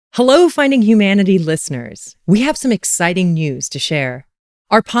Hello, Finding Humanity listeners. We have some exciting news to share.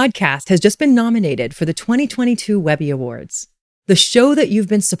 Our podcast has just been nominated for the 2022 Webby Awards. The show that you've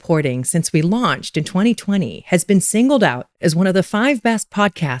been supporting since we launched in 2020 has been singled out as one of the 5 best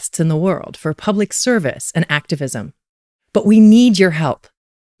podcasts in the world for public service and activism. But we need your help.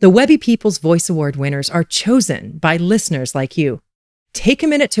 The Webby People's Voice Award winners are chosen by listeners like you. Take a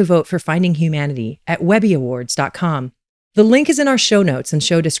minute to vote for Finding Humanity at webbyawards.com. The link is in our show notes and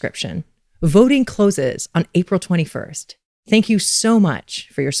show description. Voting closes on April 21st. Thank you so much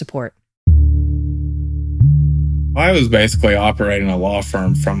for your support. I was basically operating a law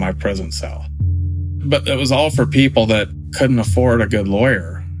firm from my prison cell. But it was all for people that couldn't afford a good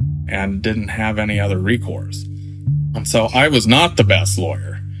lawyer and didn't have any other recourse. And so I was not the best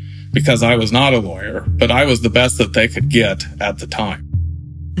lawyer because I was not a lawyer, but I was the best that they could get at the time.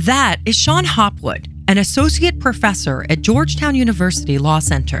 That is Sean Hopwood, an associate professor at Georgetown University Law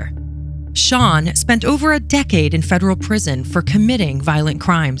Center. Sean spent over a decade in federal prison for committing violent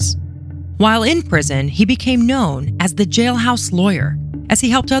crimes. While in prison, he became known as the jailhouse lawyer, as he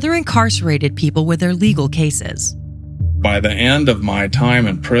helped other incarcerated people with their legal cases. By the end of my time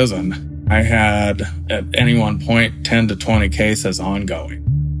in prison, I had, at any one point, 10 to 20 cases ongoing.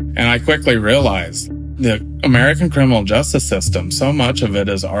 And I quickly realized the American criminal justice system, so much of it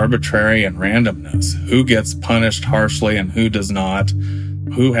is arbitrary and randomness. Who gets punished harshly and who does not?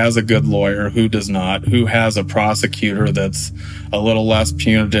 Who has a good lawyer, who does not? Who has a prosecutor that's a little less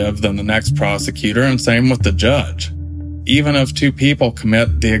punitive than the next prosecutor? And same with the judge. Even if 2 people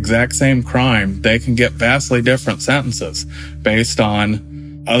commit the exact same crime, they can get vastly different sentences based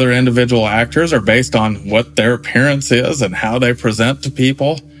on other individual actors or based on what their appearance is and how they present to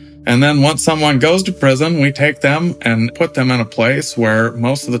people. And then once someone goes to prison, we take them and put them in a place where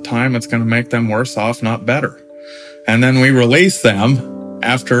most of the time it's going to make them worse off, not better. And then we release them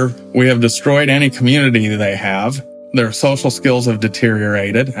after we have destroyed any community they have. Their social skills have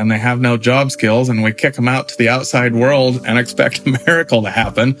deteriorated and they have no job skills, and we kick them out to the outside world and expect a miracle to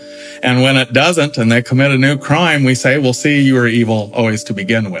happen. And when it doesn't and they commit a new crime, we say, well, see, you were evil always to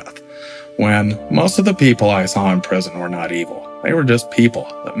begin with. When most of the people I saw in prison were not evil. They were just people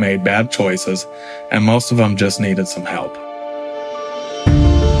that made bad choices, and most of them just needed some help.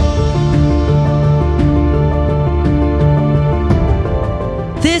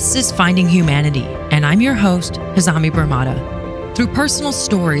 This is Finding Humanity, and I'm your host, Hazami Barmada. Through personal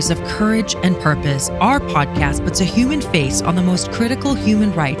stories of courage and purpose, our podcast puts a human face on the most critical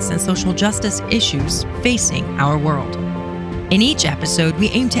human rights and social justice issues facing our world. In each episode, we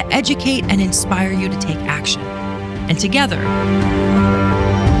aim to educate and inspire you to take action, and together,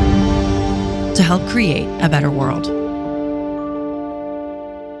 to help create a better world.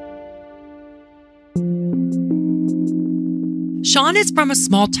 Sean is from a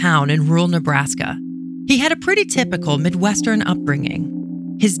small town in rural Nebraska. He had a pretty typical Midwestern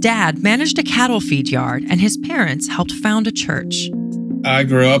upbringing. His dad managed a cattle feed yard, and his parents helped found a church. I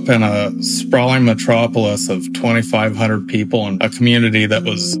grew up in a sprawling metropolis of 2,500 people in a community that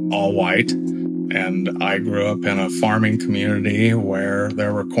was all white. And I grew up in a farming community where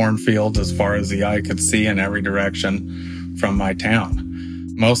there were cornfields as far as the eye could see in every direction from my town.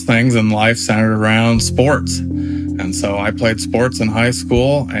 Most things in life centered around sports. And so I played sports in high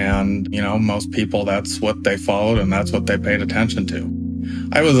school, and, most people, that's what they followed and that's what they paid attention to.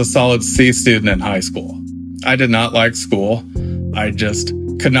 I was a solid C student in high school. I did not like school. I just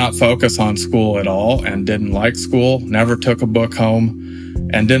could not focus on school at all and didn't like school, never took a book home,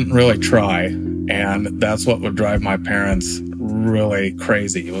 and didn't really try. And that's what would drive my parents really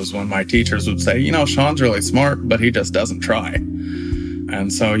crazy. It was when my teachers would say, Sean's really smart, but he just doesn't try.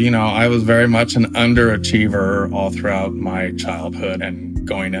 And so, I was very much an underachiever all throughout my childhood and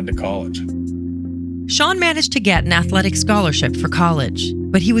going into college. Sean managed to get an athletic scholarship for college,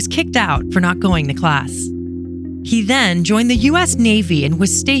 but he was kicked out for not going to class. He then joined the U.S. Navy and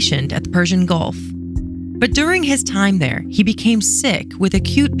was stationed at the Persian Gulf. But during his time there, he became sick with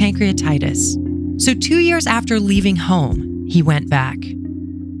acute pancreatitis. So 2 years after leaving home, he went back.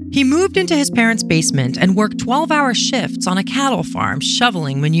 He moved into his parents' basement and worked 12-hour shifts on a cattle farm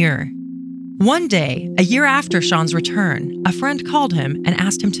shoveling manure. One day, a year after Sean's return, a friend called him and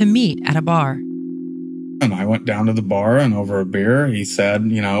asked him to meet at a bar. And I went down to the bar, and over a beer, he said,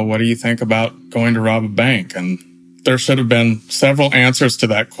 what do you think about going to rob a bank? And there should have been several answers to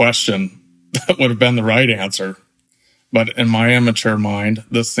that question that would have been the right answer. But in my immature mind,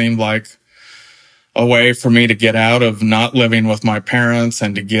 this seemed like a way for me to get out of not living with my parents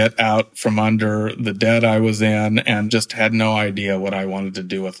and to get out from under the debt I was in, and just had no idea what I wanted to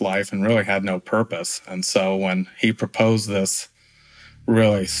do with life and really had no purpose. And so when he proposed this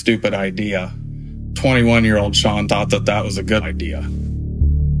really stupid idea. 21-year-old Sean thought that that was a good idea.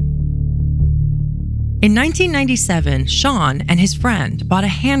 In 1997, Sean and his friend bought a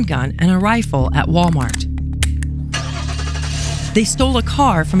handgun and a rifle at Walmart. They stole a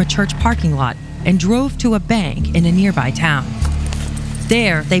car from a church parking lot and drove to a bank in a nearby town.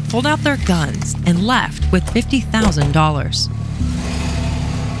 There, they pulled out their guns and left with $50,000.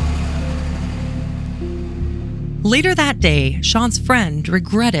 Later that day, Sean's friend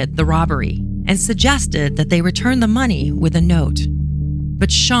regretted the robbery and suggested that they return the money with a note.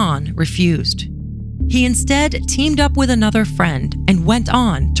 But Sean refused. He instead teamed up with another friend and went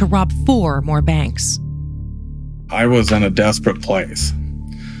on to rob 4 more banks. I was in a desperate place.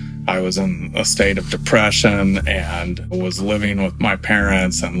 I was in a state of depression and was living with my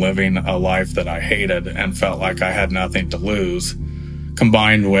parents and living a life that I hated and felt like I had nothing to lose,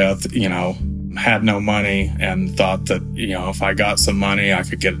 combined with, had no money and thought that, if I got some money, I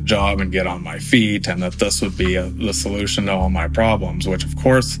could get a job and get on my feet and that this would be the solution to all my problems, which of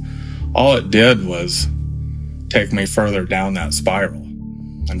course, all it did was take me further down that spiral.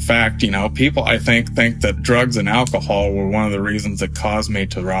 In fact, people, I think that drugs and alcohol were one of the reasons that caused me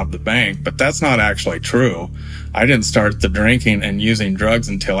to rob the bank, but that's not actually true. I didn't start the drinking and using drugs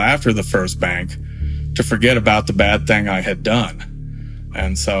until after the first bank to forget about the bad thing I had done.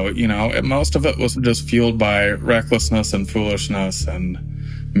 And so, most of it was just fueled by recklessness and foolishness and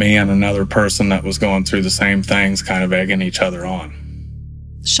me and another person that was going through the same things, kind of egging each other on.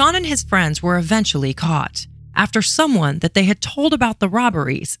 Sean and his friends were eventually caught after someone that they had told about the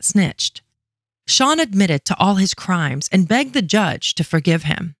robberies snitched. Sean admitted to all his crimes and begged the judge to forgive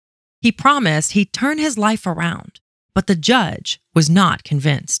him. He promised he'd turn his life around, but the judge was not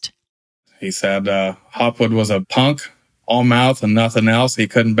convinced. He said Hopwood was a punk, all mouth and nothing else. He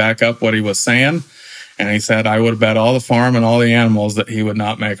couldn't back up what he was saying. And he said I would bet all the farm and all the animals that he would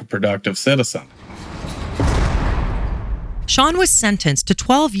not make a productive citizen. Sean was sentenced to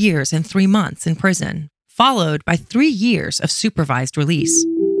 12 years and 3 months in prison, followed by 3 years of supervised release.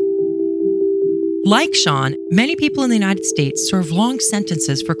 Like Sean, many people in the United States serve long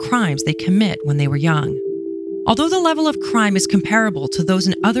sentences for crimes they commit when they were young. Although the level of crime is comparable to those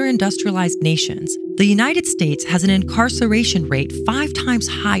in other industrialized nations, the United States has an incarceration rate 5 times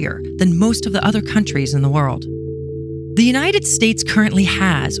higher than most of the other countries in the world. The United States currently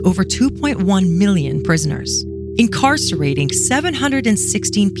has over 2.1 million prisoners, incarcerating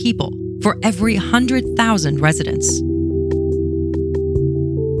 716 people for every 100,000 residents.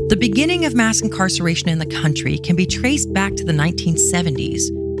 The beginning of mass incarceration in the country can be traced back to the 1970s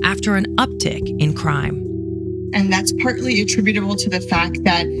after an uptick in crime. And that's partly attributable to the fact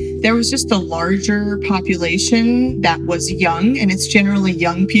that there was just a larger population that was young, and it's generally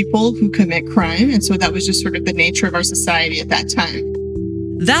young people who commit crime. And so that was just sort of the nature of our society at that time.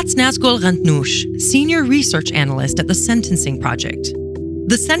 That's Nazgul Rantnouch, Senior Research Analyst at the Sentencing Project.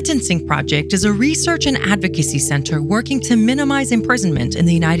 The Sentencing Project is a research and advocacy center working to minimize imprisonment in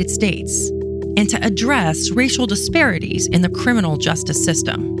the United States and to address racial disparities in the criminal justice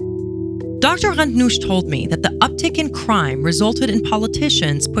system. Dr. Rantnouch told me that the uptick in crime resulted in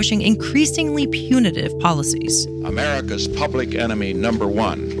politicians pushing increasingly punitive policies. America's public enemy number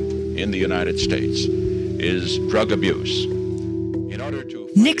 1 in the United States is drug abuse.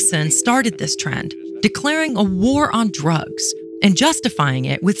 Nixon started this trend, declaring a war on drugs and justifying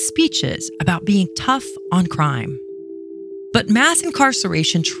it with speeches about being tough on crime. But mass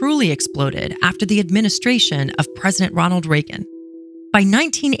incarceration truly exploded after the administration of President Ronald Reagan. By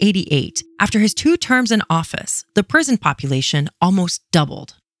 1988, after his 2 terms in office, the prison population almost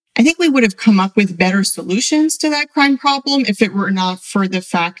doubled. I think we would have come up with better solutions to that crime problem if it were not for the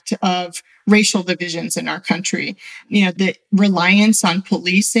fact of racial divisions in our country. The reliance on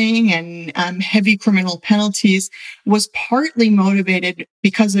policing and heavy criminal penalties was partly motivated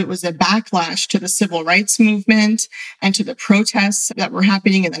because it was a backlash to the civil rights movement and to the protests that were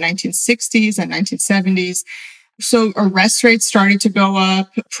happening in the 1960s and 1970s. So arrest rates started to go up,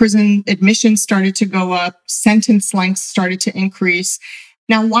 prison admissions started to go up, sentence lengths started to increase.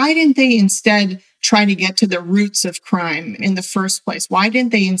 Now, why didn't they instead try to get to the roots of crime in the first place? Why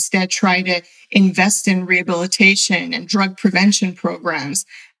didn't they instead try to invest in rehabilitation and drug prevention programs?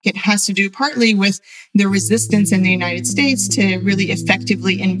 It has to do partly with the resistance in the United States to really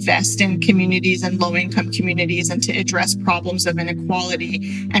effectively invest in communities and low-income communities and to address problems of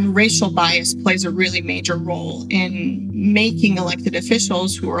inequality. And racial bias plays a really major role in making elected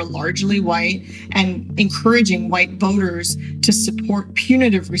officials who are largely white and encouraging white voters to support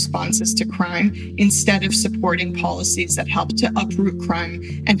punitive responses to crime instead of supporting policies that help to uproot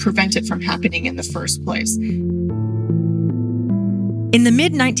crime and prevent it from happening in the first place. In the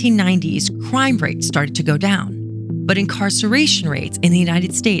mid-1990s, crime rates started to go down, but incarceration rates in the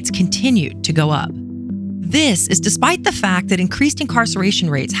United States continued to go up. This is despite the fact that increased incarceration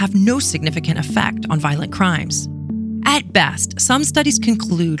rates have no significant effect on violent crimes. At best, some studies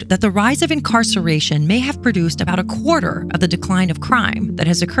conclude that the rise of incarceration may have produced about a quarter of the decline of crime that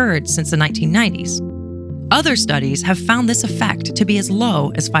has occurred since the 1990s. Other studies have found this effect to be as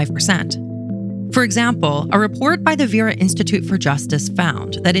low as 5%. For example, a report by the Vera Institute for Justice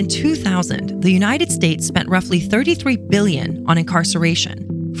found that in 2000, the United States spent roughly $33 billion on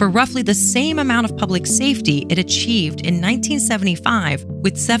incarceration, for roughly the same amount of public safety it achieved in 1975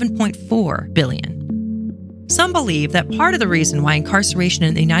 with $7.4 billion. Some believe that part of the reason why incarceration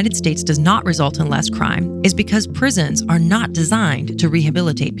in the United States does not result in less crime is because prisons are not designed to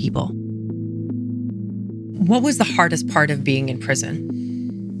rehabilitate people. What was the hardest part of being in prison?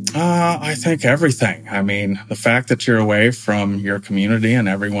 I think everything. I mean, the fact that you're away from your community and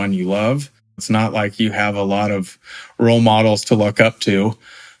everyone you love, it's not like you have a lot of role models to look up to.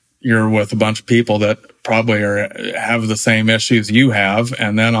 You're with a bunch of people that probably have the same issues you have.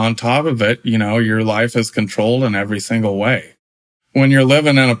 And then on top of it, your life is controlled in every single way. When you're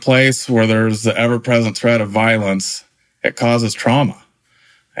living in a place where there's the ever-present threat of violence, it causes trauma.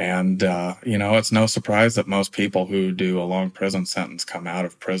 And, it's no surprise that most people who do a long prison sentence come out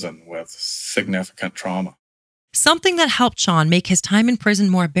of prison with significant trauma. Something that helped Sean make his time in prison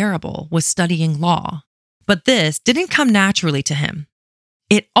more bearable was studying law. But this didn't come naturally to him.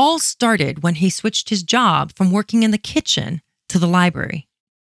 It all started when he switched his job from working in the kitchen to the library.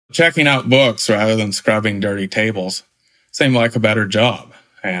 Checking out books rather than scrubbing dirty tables seemed like a better job.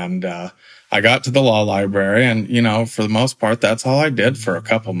 And, I got to the law library and, for the most part, that's all I did for a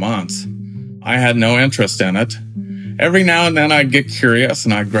couple months. I had no interest in it. Every now and then I'd get curious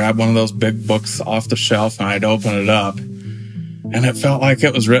and I'd grab one of those big books off the shelf and I'd open it up. And it felt like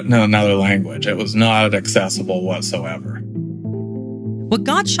it was written in another language. It was not accessible whatsoever. What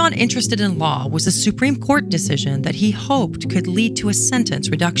got Sean interested in law was a Supreme Court decision that he hoped could lead to a sentence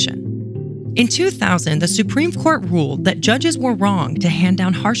reduction. In 2000, the Supreme Court ruled that judges were wrong to hand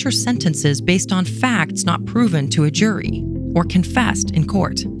down harsher sentences based on facts not proven to a jury or confessed in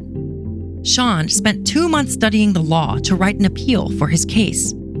court. Sean spent 2 months studying the law to write an appeal for his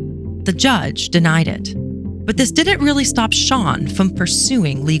case. The judge denied it. But this didn't really stop Sean from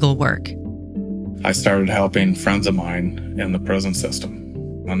pursuing legal work. I started helping friends of mine in the prison system.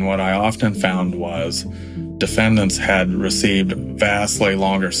 And what I often found was defendants had received vastly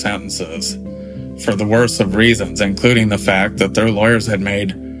longer sentences for the worst of reasons, including the fact that their lawyers had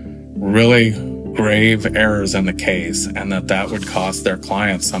made really grave errors in the case and that would cost their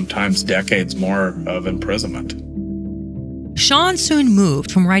clients sometimes decades more of imprisonment. Sean soon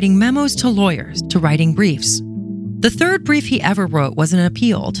moved from writing memos to lawyers to writing briefs. The third brief he ever wrote was an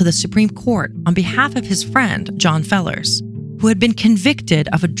appeal to the Supreme Court on behalf of his friend, John Fellers, who had been convicted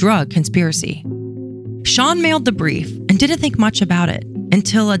of a drug conspiracy. Sean mailed the brief and didn't think much about it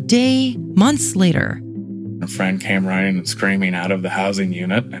until months later. A friend came running and screaming out of the housing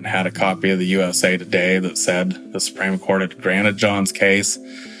unit and had a copy of the USA Today that said the Supreme Court had granted John's case,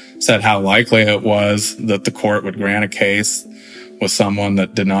 said how likely it was that the court would grant a case with someone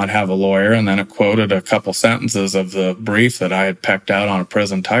that did not have a lawyer, and then it quoted a couple sentences of the brief that I had pecked out on a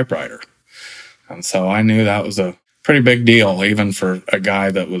prison typewriter. And so I knew that was a pretty big deal, even for a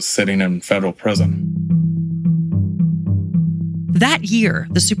guy that was sitting in federal prison. That year,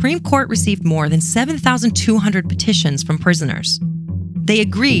 the Supreme Court received more than 7,200 petitions from prisoners. They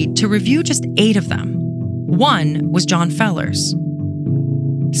agreed to review just 8 of them. One was John Fellers.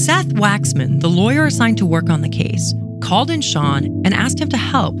 Seth Waxman, the lawyer assigned to work on the case, called in Sean and asked him to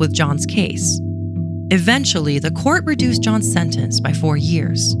help with John's case. Eventually, the court reduced John's sentence by 4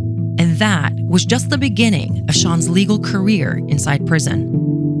 years. And that was just the beginning of Sean's legal career inside prison.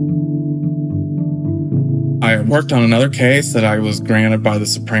 I worked on another case that I was granted by the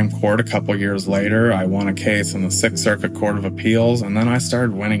Supreme Court a couple years later. I won a case in the Sixth Circuit Court of Appeals, and then I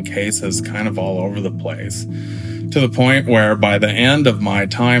started winning cases kind of all over the place, to the point where by the end of my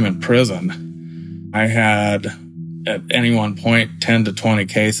time in prison, I had at any one point 10 to 20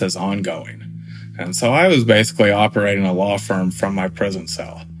 cases ongoing. And so I was basically operating a law firm from my prison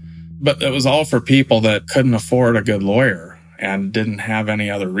cell. But it was all for people that couldn't afford a good lawyer and didn't have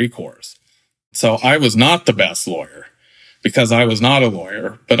any other recourse. So I was not the best lawyer because I was not a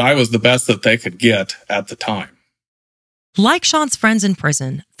lawyer, but I was the best that they could get at the time. Like Sean's friends in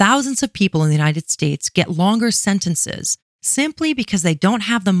prison, thousands of people in the United States get longer sentences simply because they don't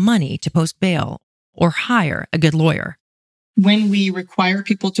have the money to post bail or hire a good lawyer. When we require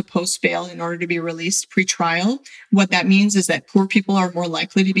people to post bail in order to be released pre-trial, what that means is that poor people are more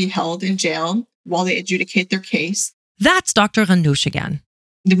likely to be held in jail while they adjudicate their case. That's Dr. Ghanouch again.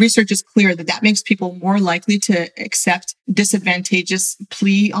 The research is clear that that makes people more likely to accept disadvantageous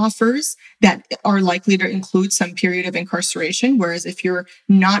plea offers that are likely to include some period of incarceration. Whereas if you're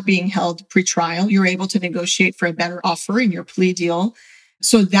not being held pre-trial, you're able to negotiate for a better offer in your plea deal.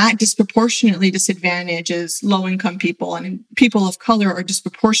 So that disproportionately disadvantages low-income people, and people of color are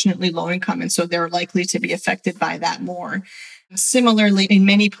disproportionately low-income, and so they're likely to be affected by that more. Similarly, in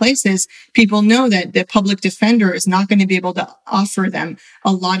many places, people know that the public defender is not going to be able to offer them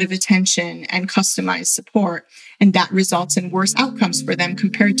a lot of attention and customized support, and that results in worse outcomes for them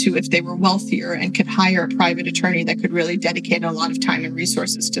compared to if they were wealthier and could hire a private attorney that could really dedicate a lot of time and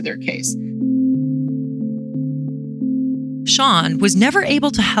resources to their case. Sean was never able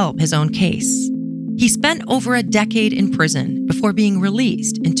to help his own case. He spent over a decade in prison before being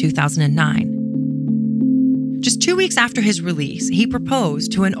released in 2009. Just 2 weeks after his release, he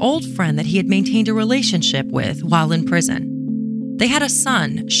proposed to an old friend that he had maintained a relationship with while in prison. They had a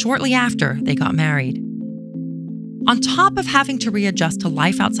son shortly after they got married. On top of having to readjust to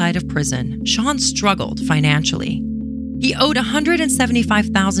life outside of prison, Sean struggled financially. He owed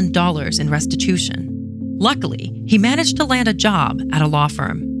 $175,000 in restitution. Luckily, he managed to land a job at a law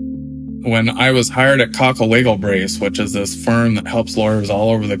firm. When I was hired at Cockle Legal Briefs, which is this firm that helps lawyers all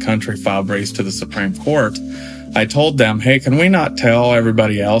over the country file briefs to the Supreme Court, I told them, hey, can we not tell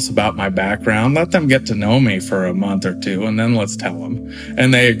everybody else about my background? Let them get to know me for a month or two, and then let's tell them.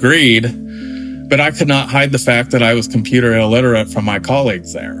 And they agreed, but I could not hide the fact that I was computer illiterate from my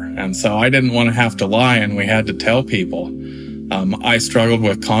colleagues there. And so I didn't want to have to lie, and we had to tell people. I struggled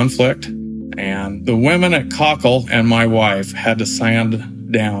with conflict, and the women at Cockle and my wife had to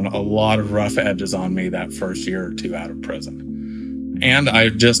sand down a lot of rough edges on me that first year or two out of prison. And I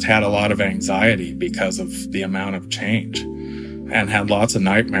just had a lot of anxiety because of the amount of change, and had lots of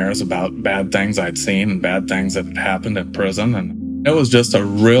nightmares about bad things I'd seen and bad things that had happened in prison. And it was just a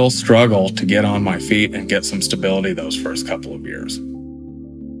real struggle to get on my feet and get some stability those first couple of years.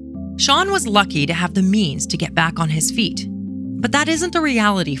 Sean was lucky to have the means to get back on his feet, but that isn't the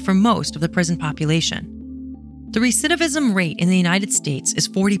reality for most of the prison population. The recidivism rate in the United States is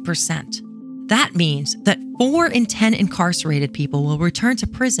 40%. That means that 4 in 10 incarcerated people will return to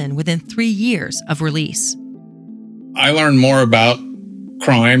prison within 3 years of release. I learned more about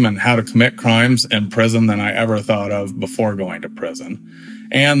crime and how to commit crimes in prison than I ever thought of before going to prison.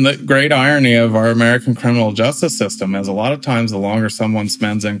 And the great irony of our American criminal justice system is a lot of times the longer someone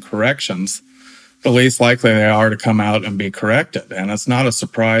spends in corrections, the least likely they are to come out and be corrected. And it's not a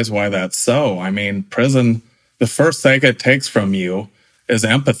surprise why that's so. I mean, prison, the first thing it takes from you is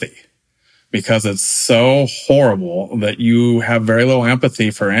empathy, because it's so horrible that you have very little empathy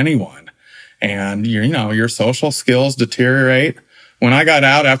for anyone. And your social skills deteriorate. When I got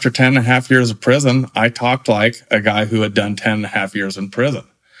out after 10 and a half years of prison, I talked like a guy who had done 10 and a half years in prison.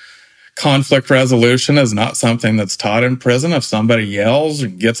 Conflict resolution is not something that's taught in prison. If somebody yells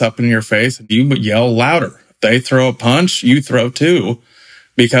and gets up in your face, you yell louder. If they throw a punch, you throw two.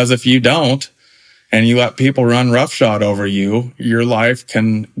 Because if you don't, and you let people run roughshod over you, your life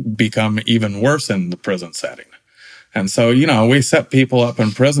can become even worse in the prison setting. And so, we set people up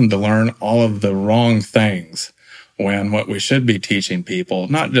in prison to learn all of the wrong things, when what we should be teaching people,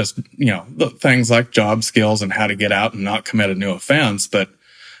 not just, the things like job skills and how to get out and not commit a new offense, but,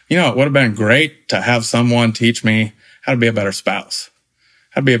 it would have been great to have someone teach me how to be a better spouse,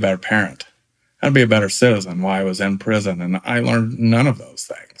 how to be a better parent, how to be a better citizen while I was in prison. And I learned none of those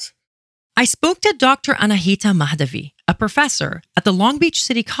things. I spoke to Dr. Anahita Mahdavi, a professor at the Long Beach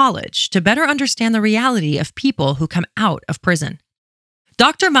City College, to better understand the reality of people who come out of prison.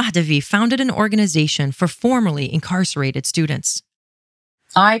 Dr. Mahdavi founded an organization for formerly incarcerated students.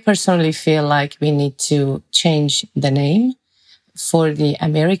 I personally feel like we need to change the name for the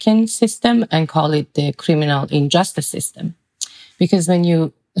American system and call it the criminal injustice system. Because when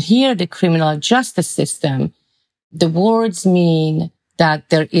you hear the criminal justice system, the words mean that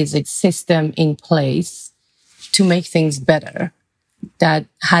there is a system in place to make things better, that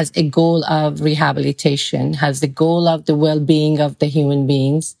has a goal of rehabilitation, has the goal of the well-being of the human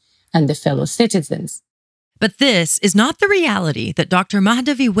beings and the fellow citizens. But this is not the reality that Dr.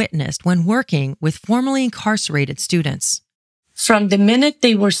 Mahdavi witnessed when working with formerly incarcerated students. From the minute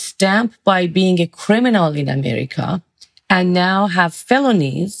they were stamped by being a criminal in America and now have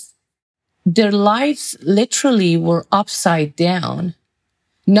felonies, their lives literally were upside down.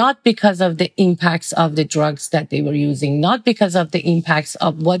 Not because of the impacts of the drugs that they were using, not because of the impacts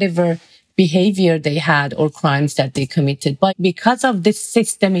of whatever behavior they had or crimes that they committed, but because of the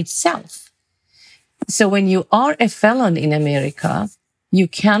system itself. So when you are a felon in America, you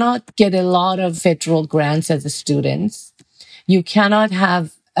cannot get a lot of federal grants as a student. You cannot have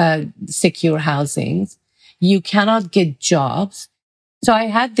secure housing. You cannot get jobs. So I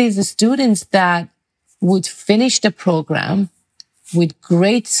had these students that would finish the program with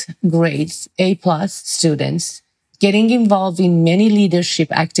great grades, A+ students, getting involved in many leadership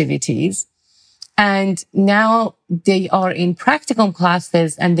activities. And now they are in practicum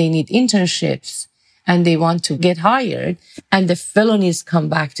classes and they need internships and they want to get hired, and the felonies come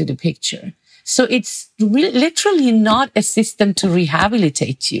back to the picture. So it's literally not a system to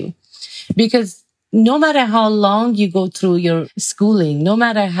rehabilitate you, because no matter how long you go through your schooling, no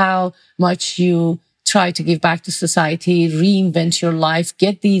matter how much you try to give back to society, reinvent your life,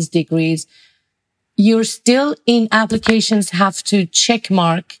 get these degrees, you're still in applications have to check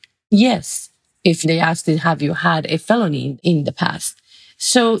mark yes, if they ask you, have you had a felony in the past?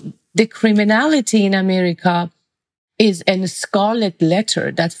 So the criminality in America is a scarlet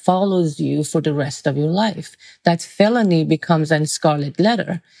letter that follows you for the rest of your life. That felony becomes a scarlet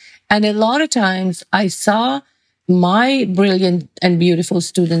letter. And a lot of times I saw my brilliant and beautiful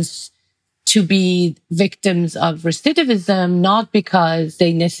students to be victims of recidivism, not because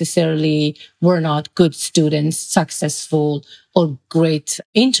they necessarily were not good students, successful, or great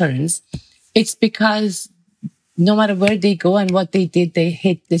interns. It's because no matter where they go and what they did, they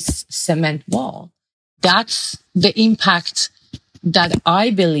hit this cement wall. That's the impact that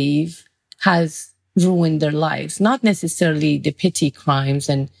I believe has ruined their lives, not necessarily the petty crimes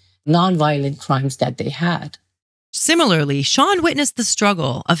and nonviolent crimes that they had. Similarly, Sean witnessed the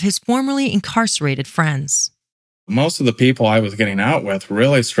struggle of his formerly incarcerated friends. Most of the people I was getting out with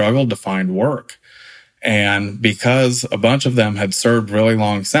really struggled to find work. And because a bunch of them had served really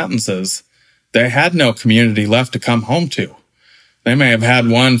long sentences, they had no community left to come home to. They may have had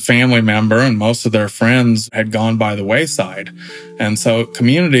one family member and most of their friends had gone by the wayside. And so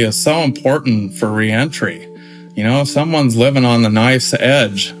community is so important for reentry. You know, if someone's living on the knife's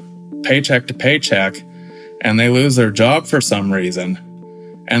edge, paycheck to paycheck, and they lose their job for some reason,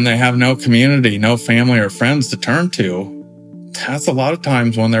 and they have no community, no family or friends to turn to, that's a lot of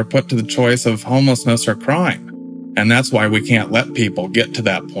times when they're put to the choice of homelessness or crime. And that's why we can't let people get to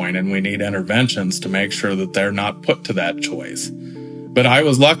that point, and we need interventions to make sure that they're not put to that choice. But I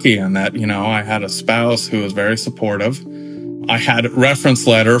was lucky in that, you know, I had a spouse who was very supportive. I had a reference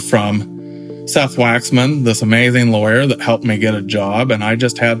letter from Seth Waxman, this amazing lawyer that helped me get a job, and I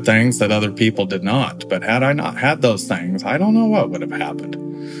just had things that other people did not. But had I not had those things, I don't know what would have happened.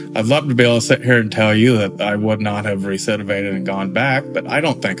 I'd love to be able to sit here and tell you that I would not have recidivated and gone back, but I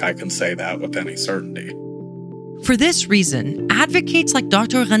don't think I can say that with any certainty. For this reason, advocates like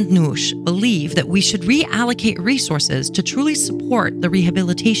Dr. Randnoush believe that we should reallocate resources to truly support the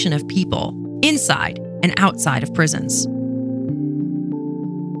rehabilitation of people inside and outside of prisons.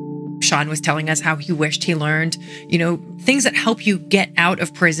 Sean was telling us how he wished he learned, things that help you get out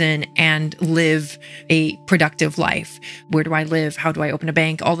of prison and live a productive life. Where do I live? How do I open a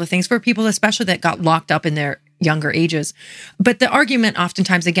bank? All the things for people, especially that got locked up in their younger ages. But the argument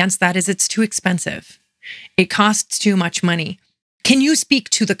oftentimes against that is it's too expensive. It costs too much money. Can you speak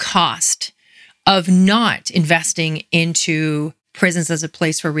to the cost of not investing into prisons as a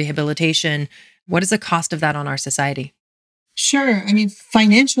place for rehabilitation? What is the cost of that on our society? Sure. I mean,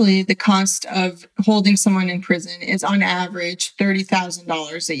 financially, the cost of holding someone in prison is on average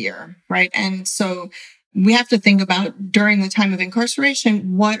 $30,000 a year, right? And so we have to think about during the time of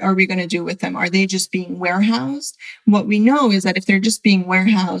incarceration, what are we going to do with them? Are they just being warehoused? What we know is that if they're just being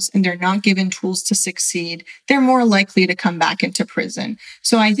warehoused and they're not given tools to succeed, they're more likely to come back into prison.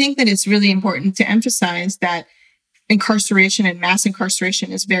 So I think that it's really important to emphasize that incarceration and mass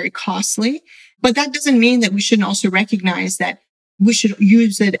incarceration is very costly. But that doesn't mean that we shouldn't also recognize that we should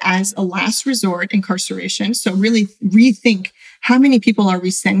use it as a last resort incarceration. So really rethink how many people are we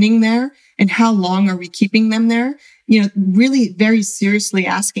sending there and how long are we keeping them there? Really very seriously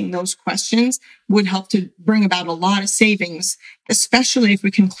asking those questions would help to bring about a lot of savings, especially if we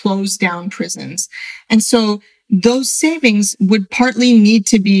can close down prisons. And so those savings would partly need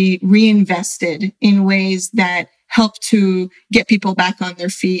to be reinvested in ways that help to get people back on their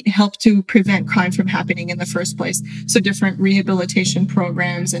feet, help to prevent crime from happening in the first place. So different rehabilitation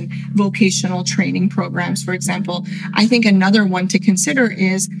programs and vocational training programs, for example. I think another one to consider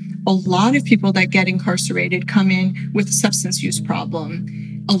is a lot of people that get incarcerated come in with a substance use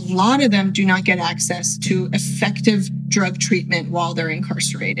problem. A lot of them do not get access to effective drug treatment while they're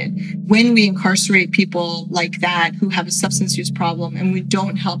incarcerated. When we incarcerate people like that who have a substance use problem and we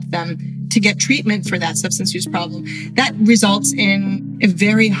don't help them to get treatment for that substance use problem. That results in a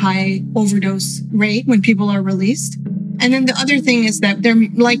very high overdose rate when people are released. And then the other thing is that they're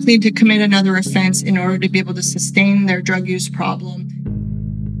likely to commit another offense in order to be able to sustain their drug use problem.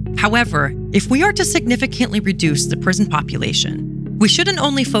 However, if we are to significantly reduce the prison population, we shouldn't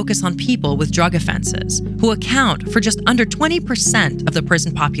only focus on people with drug offenses, who account for just under 20% of the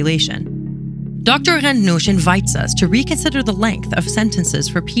prison population. Dr. Randnoush invites us to reconsider the length of sentences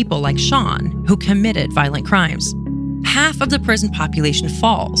for people like Sean, who committed violent crimes. Half of the prison population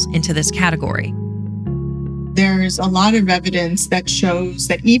falls into this category. There's a lot of evidence that shows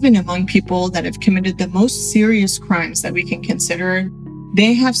that even among people that have committed the most serious crimes that we can consider,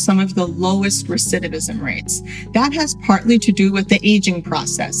 they have some of the lowest recidivism rates. That has partly to do with the aging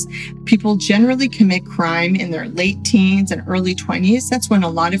process. People generally commit crime in their late teens and early 20s. That's when a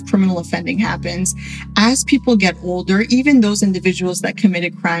lot of criminal offending happens. As people get older, even those individuals that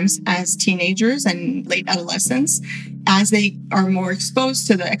committed crimes as teenagers and late adolescents, as they are more exposed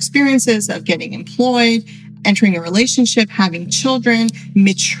to the experiences of getting employed, entering a relationship, having children,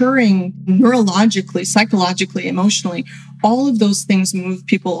 maturing neurologically, psychologically, emotionally, all of those things move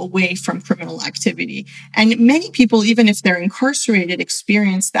people away from criminal activity. And many people, even if they're incarcerated,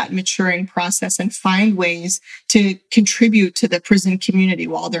 experience that maturing process and find ways to contribute to the prison community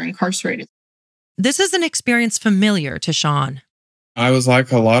while they're incarcerated. This is an experience familiar to Sean. I was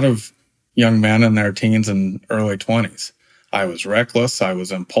like a lot of young men in their teens and early 20s. I was reckless. I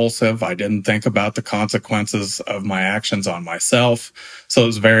was impulsive. I didn't think about the consequences of my actions on myself. So it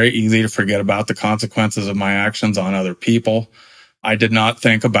was very easy to forget about the consequences of my actions on other people. I did not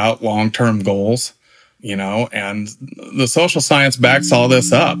think about long-term goals, and the social science backs all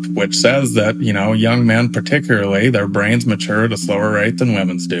this up, which says that, young men particularly, their brains mature at a slower rate than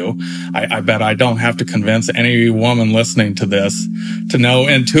women's do. I bet I don't have to convince any woman listening to this to know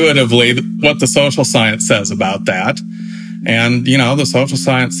intuitively what the social science says about that. And, the social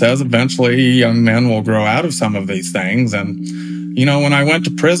science says eventually young men will grow out of some of these things. And, when I went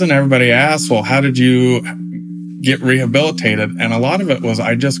to prison, everybody asked, well, how did you get rehabilitated? And a lot of it was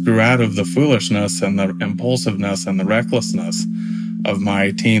I just grew out of the foolishness and the impulsiveness and the recklessness of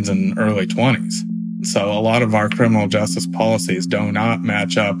my teens and early 20s. So a lot of our criminal justice policies do not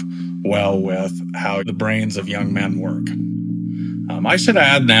match up well with how the brains of young men work. I should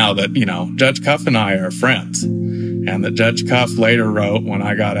add now that, Judge Cuff and I are friends. And that Judge Cuff later wrote when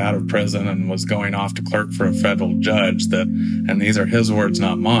I got out of prison and was going off to clerk for a federal judge that, and these are his words,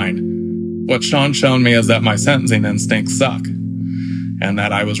 not mine, what Sean's shown me is that my sentencing instincts suck. And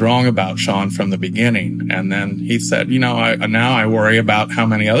that I was wrong about Sean from the beginning. And then he said, now I worry about how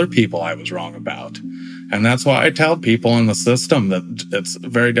many other people I was wrong about. And that's why I tell people in the system that it's a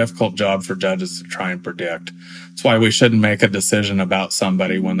very difficult job for judges to try and predict. That's why we shouldn't make a decision about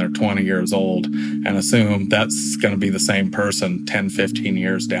somebody when they're 20 years old and assume that's going to be the same person 10, 15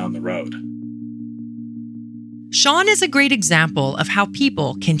 years down the road. Sean is a great example of how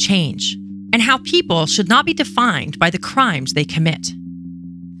people can change and how people should not be defined by the crimes they commit.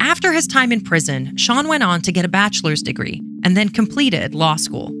 After his time in prison, Sean went on to get a bachelor's degree and then completed law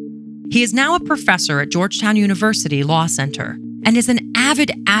school. He is now a professor at Georgetown University Law Center and is an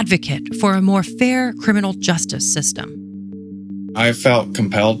avid advocate for a more fair criminal justice system. I felt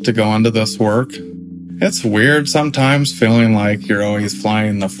compelled to go into this work. It's weird sometimes feeling like you're always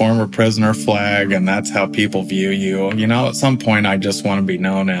flying the former prisoner flag and that's how people view you. At some point I just want to be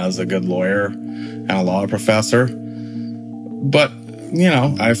known as a good lawyer and a law professor. But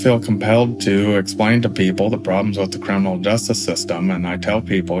I feel compelled to explain to people the problems with the criminal justice system. And I tell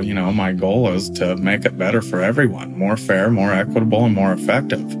people, my goal is to make it better for everyone, more fair, more equitable, and more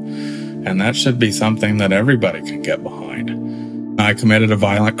effective. And that should be something that everybody can get behind. I committed a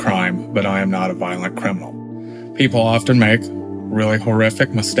violent crime, but I am not a violent criminal. People often make really horrific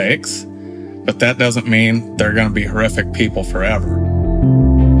mistakes, but that doesn't mean they're going to be horrific people forever.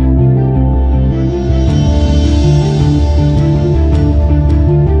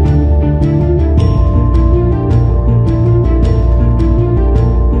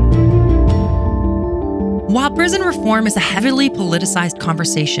 While prison reform is a heavily politicized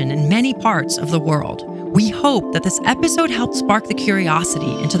conversation in many parts of the world, we hope that this episode helped spark the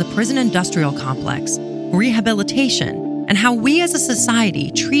curiosity into the prison industrial complex, rehabilitation, and how we as a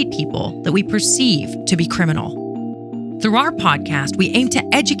society treat people that we perceive to be criminal. Through our podcast, we aim to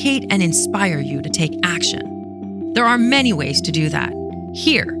educate and inspire you to take action. There are many ways to do that.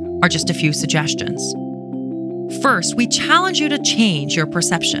 Here are just a few suggestions. First, we challenge you to change your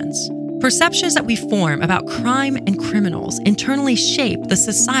perceptions. Perceptions that we form about crime and criminals internally shape the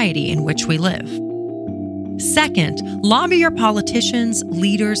society in which we live. Second, lobby your politicians,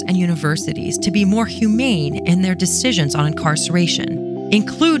 leaders, and universities to be more humane in their decisions on incarceration,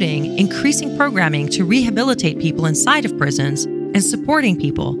 including increasing programming to rehabilitate people inside of prisons and supporting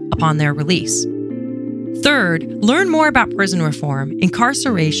people upon their release. Third, learn more about prison reform,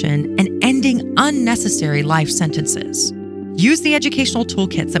 incarceration, and ending unnecessary life sentences. Use the educational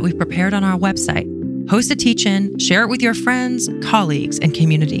toolkits that we've prepared on our website. Host a teach-in, share it with your friends, colleagues, and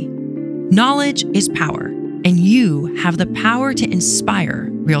community. Knowledge is power, and you have the power to inspire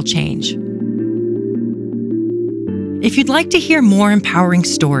real change. If you'd like to hear more empowering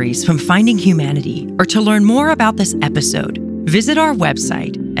stories from Finding Humanity or to learn more about this episode, visit our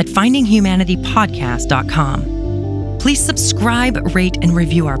website at findinghumanitypodcast.com. Please subscribe, rate, and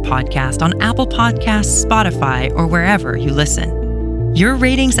review our podcast on Apple Podcasts, Spotify, or wherever you listen. Your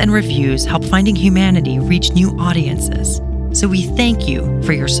ratings and reviews help Finding Humanity reach new audiences, so we thank you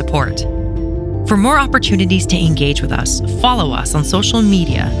for your support. For more opportunities to engage with us, follow us on social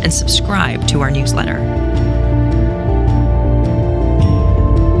media and subscribe to our newsletter.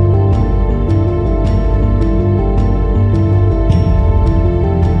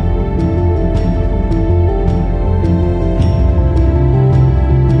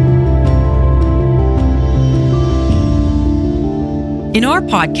 In our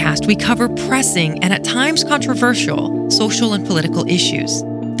podcast, we cover pressing and at times controversial social and political issues.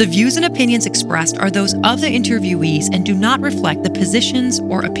 The views and opinions expressed are those of the interviewees and do not reflect the positions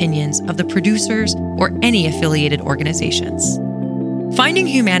or opinions of the producers or any affiliated organizations. Finding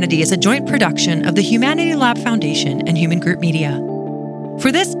Humanity is a joint production of the Humanity Lab Foundation and Human Group Media.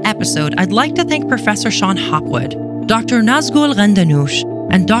 For this episode, I'd like to thank Professor Sean Hopwood, Dr. Nazgul Ghandanoush,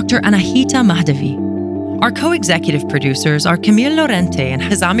 and Dr. Anahita Mahdavi. Our co-executive producers are Camille Lorente and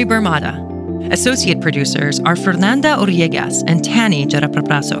Hazami Bermada. Associate producers are Fernanda Oriegas and Tani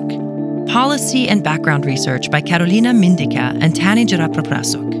Jaraprapasok. Policy and background research by Carolina Mindica and Tani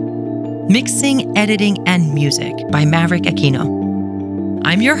Jaraprapasok. Mixing, editing, and music by Maverick Aquino.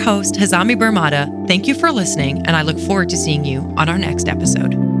 I'm your host, Hazami Bermada. Thank you for listening, and I look forward to seeing you on our next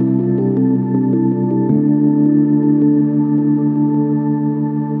episode.